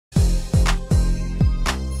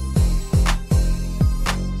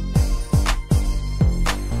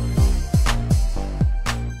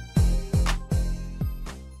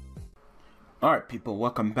Alright people,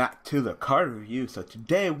 welcome back to the card review. So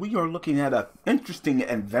today we are looking at an interesting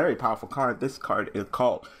and very powerful card. This card is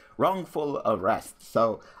called Wrongful Arrest.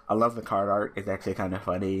 So I love the card art. It's actually kind of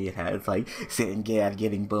funny. It has like Sangan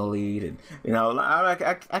getting bullied, and you know, I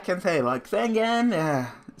can say like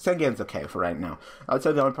Sangan's okay for right now. I would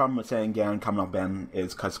say the only problem with Sangan coming up in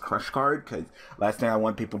is because Crush card. Because last thing I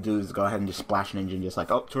want people to do is go ahead and just splash an engine, just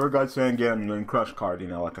like, oh, tour guide Sangan and then Crush card. You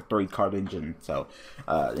know, like a 3-card engine. So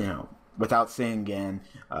you know, without Sangan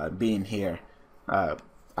being here,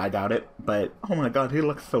 I doubt it. But oh my god, he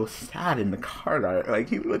looks so sad in the card art. Like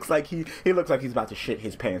he looks like he's about to shit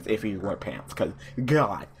his pants if he wore pants. Cause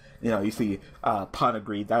god, you know, you see Pun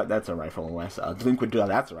agreed that's a Wrongful Arrest. Delinquent Duel,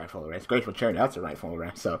 that's a Wrongful Arrest. Graceful Charity, that's a Wrongful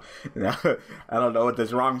Arrest. So you know, I don't know what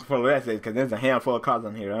this Wrongful Arrest is, because there's a handful of cards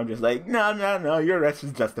on here. I'm just like, no, your arrest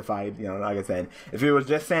is justified. You know, like I said, if it was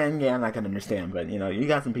just Sangan, I can understand. But you know, you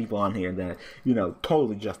got some people on here that, you know,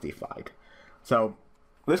 totally justified. So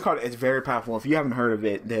this card is very powerful. If you haven't heard of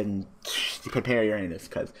it, then prepare your anus,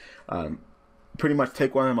 because pretty much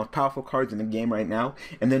take one of the most powerful cards in the game right now,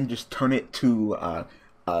 and then just turn it to a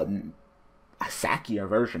sackier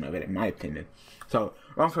version of it, in my opinion. So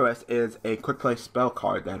Wrongful Arrest is a quick play spell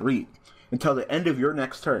card that reads: until the end of your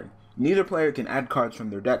next turn, neither player can add cards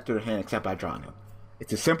from their deck to their hand except by drawing them.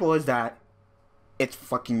 It's as simple as that. It's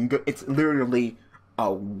fucking good. It's literally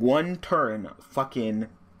a one-turn fucking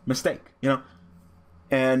mistake, you know.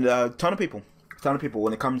 And a ton of people,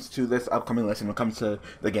 when it comes to this upcoming list, and when it comes to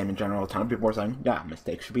the game in general, a ton of people are saying, yeah,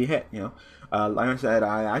 Mistake should be hit, you know. Like I said,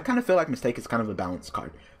 I kind of feel like Mistake is kind of a balanced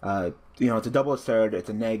card. You know, it's a double assert, it's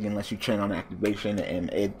a neg unless you chain on activation,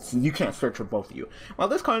 and you can't search for both of you. Well,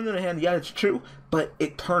 this card, on the other hand, yeah, it's true, but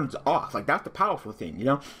it turns off. Like, that's the powerful thing, you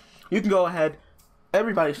know. You can go ahead.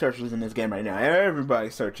 Everybody searches in this game right now. Everybody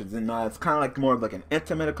searches, and it's kind of like more of like an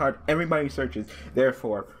intimate card. Everybody searches,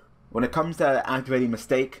 therefore, when it comes to activating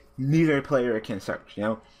Mistake, neither player can search, you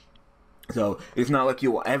know? So, it's not like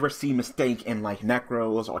you will ever see Mistake in, like,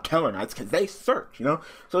 Necros or Killer Knights, because they search, you know?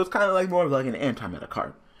 So, it's kind of like more of like an anti-meta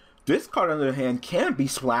card. This card, on the other hand, can be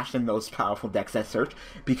splashed in those powerful decks that search,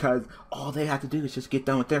 because all they have to do is just get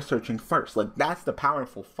done with their searching first. Like, that's the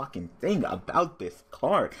powerful fucking thing about this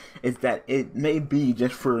card, is that it may be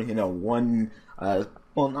just for, you know, one,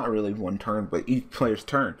 well, not really one turn, but each player's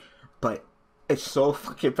turn, but it's so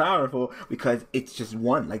fucking powerful because it's just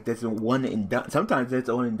one. Like, there's a one and done. Sometimes it's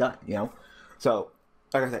one and done, you know? So,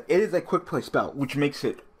 like I said, it is a quick play spell, which makes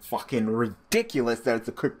it fucking ridiculous that it's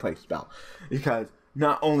a quick play spell. Because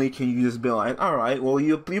not only can you just be like, alright, well,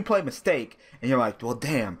 you play Mistake, and you're like, well,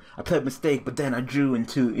 damn, I played Mistake, but then I drew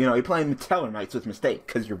into, you know, you're playing Teller Knights with Mistake,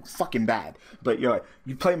 because you're fucking bad. But you're like,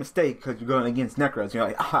 you play Mistake because you're going against Necros, and you're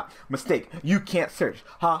like, aha, Mistake, you can't search,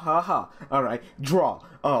 ha ha ha, alright, draw,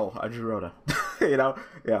 oh, I drew Rhoda, you know,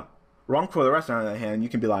 yeah. Wrongful Arrest, on the other hand, you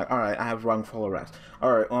can be like, alright, I have Wrongful Arrest.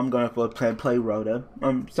 Alright, well, I'm going to play Rhoda.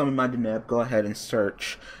 Summon my Deneb, go ahead and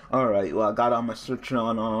search. Alright, well, I got all my searching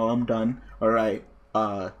on, I'm done. Alright,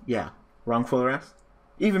 yeah, Wrongful Arrest.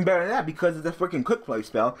 Even better than that, because of the freaking quick play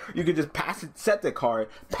spell, you could just pass it, set the card,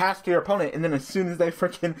 pass to your opponent, and then as soon as they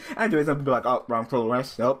freaking activate something, be like, oh, Wrongful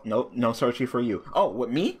Arrest, nope, no searching for you. Oh,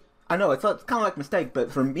 what, me? I know, it's kind of like Mistake,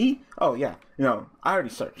 but for me, oh yeah, you know, I already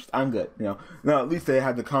searched, I'm good, you know. Now, at least they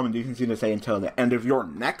had the common decency to say until the end of your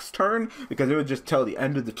next turn, because it would just tell the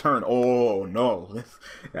end of the turn, oh no,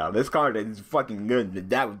 this card is fucking good,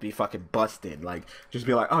 that would be fucking busted. Like, just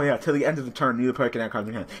be like, oh yeah, till the end of the turn, neither player can add cards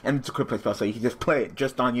in hand, and it's a quick play spell, so you can just play it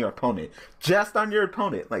just on your opponent,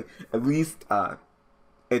 like, at least,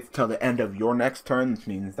 it's till the end of your next turn, which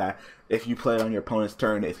means that if you play it on your opponent's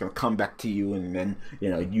turn, it's going to come back to you, and then, you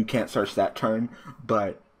know, you can't search that turn,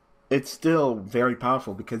 but it's still very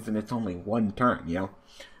powerful because then it's only one turn, you know?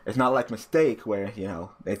 It's not like Mistake where, you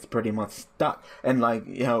know, it's pretty much stuck. And, like,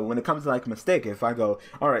 you know, when it comes to, like, Mistake, if I go,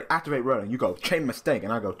 alright, activate Rhoda, you go, chain Mistake,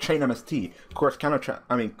 and I go, chain MST, of course,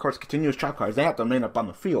 continuous trap cards, they have to remain up on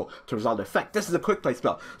the field to resolve the effect. This is a quick play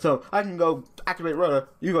spell. So, I can go, activate Rhoda,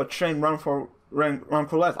 you go, chain Wrongful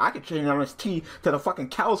Arrest. I could chain MST till the fucking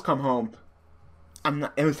cows come home.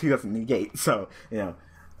 MST doesn't negate, so, you know,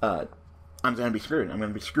 I'm gonna be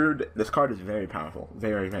screwed. This card is very powerful,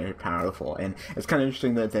 very, very powerful, and it's kind of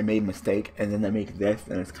interesting that they made Mistake and then they make this,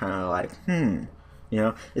 and it's kind of like, you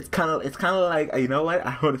know, it's kind of like, you know what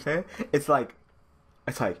I want to say? It's like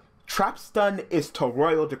Trap Stun is to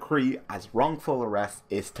Royal Decree as Wrongful Arrest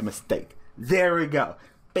is to Mistake. There we go.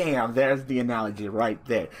 Bam, there's the analogy right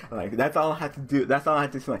there. Like, that's all I have to do. That's all I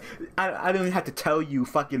have to say. I don't even have to tell you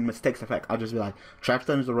fucking Mistake's effect. I'll just be like, Trap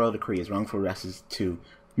Stun is the Royal Decree, is Wrongful Arrest is to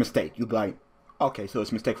Mistake. You'll be like, okay, so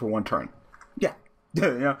it's Mistake for one turn. Yeah.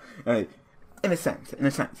 You know, in a sense,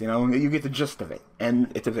 you know, you get the gist of it,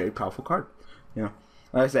 and it's a very powerful card, you know.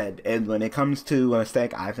 Like I said, and when it comes to a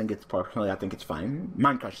mistake, I think it's fine.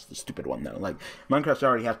 Mind Crush is the stupid one, though. Like, Mind Crush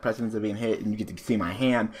already has precedence of being hit, and you get to see my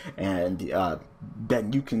hand, and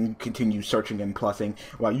then you can continue searching and plussing,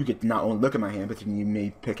 while you get to not only look at my hand, but then you may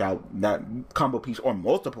pick out that combo piece or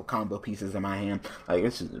multiple combo pieces in my hand. Like,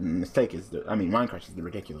 Mind Crush is the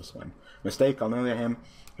ridiculous one. Mistake, on the other hand,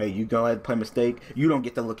 hey, you go ahead and play Mistake. You don't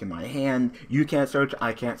get to look in my hand. You can't search.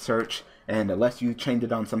 I can't search. And unless you change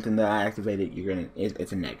it on something that I activated,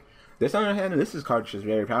 it's a neg. This, on the other hand, this card is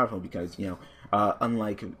very powerful because, you know,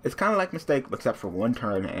 it's kind of like Mistake, except for one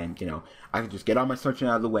turn, and, you know, I can just get all my searching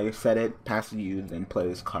out of the way, set it, pass it to you, then play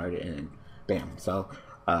this card, and bam. So,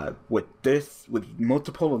 with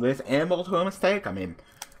multiple of this and multiple Mistake, I mean,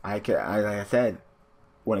 like I said,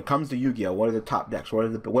 when it comes to Yu-Gi-Oh, what are the top decks?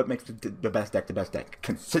 What makes the best deck the best deck?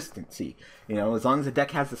 Consistency. You know, as long as the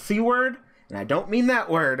deck has the C word, and I don't mean that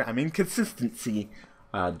word, I mean consistency,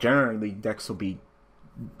 generally decks will be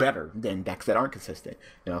better than decks that aren't consistent.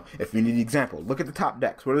 You know, if you need an example, look at the top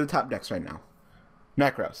decks. What are the top decks right now?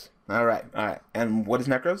 Necros. Alright. And what is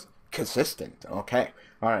Necros? Consistent. Okay.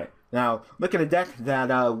 Alright. Now, look at a deck that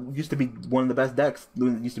used to be one of the best decks,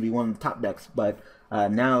 used to be one of the top decks, but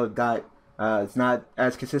now it's not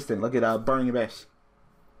as consistent. Look at Burning Abyss.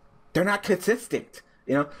 They're not consistent.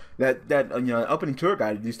 You know, that opening tour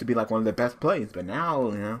guide used to be like one of the best plays, but now,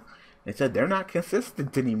 you know, they said they're not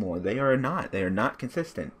consistent anymore. They are not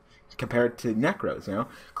consistent compared to Necros, you know.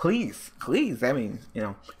 Cleese, I mean, you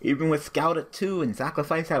know, even with Scout at 2 and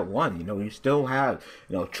Sacrifice at 1, you know, you still have,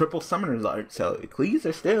 you know, triple Summoner's Art, so Cleese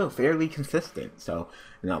are still fairly consistent. So,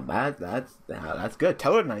 you know, that's good.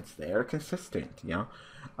 Tellarknights, they're consistent, you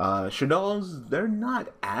know. Shadows, they're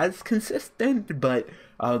not as consistent, but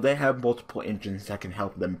they have multiple engines that can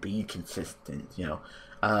help them be consistent, you know.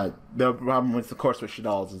 The problem with, of course, with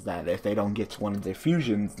Shadows is that if they don't get to one of their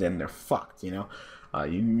fusions, then they're fucked, you know.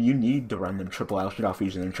 You need to run them triple L Shadow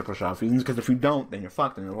fusions and triple Shadow fusions, because if you don't, then you're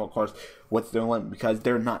fucked. And of course, what's their limit? Because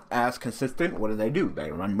they're not as consistent, what do?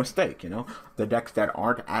 They run Mistake, you know. The decks that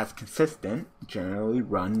aren't as consistent generally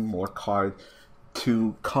run more cards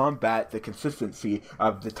to combat the consistency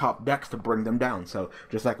of the top decks to bring them down. So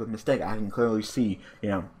just like with Mistake, I can clearly see, you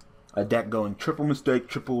know, a deck going triple Mistake,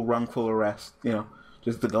 triple Wrongful Arrest, you know,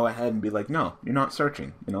 just to go ahead and be like, no, you're not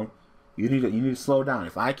searching, you know, you need to slow down.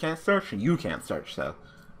 If I can't search, you can't search. So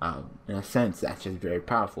in a sense, that's just very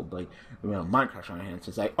powerful. But, you know, Mind Crush on your hands,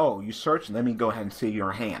 it's like, oh, you search, let me go ahead and see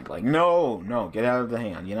your hand. Like, no, get out of the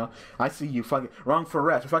hand, you know? I see you fucking Wrongful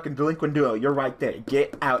Arrest, fucking Delinquent Duo, you're right there.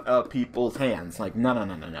 Get out of people's hands. Like,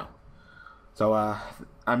 no. So,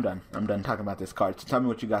 I'm done talking about this card. So tell me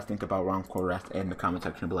what you guys think about Wrongful Arrest in the comment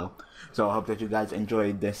section below. So I hope that you guys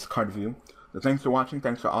enjoyed this card review. So thanks for watching,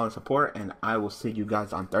 thanks for all the support, and I will see you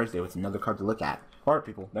guys on Thursday with another card to look at. Alright,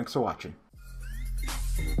 people, thanks for watching.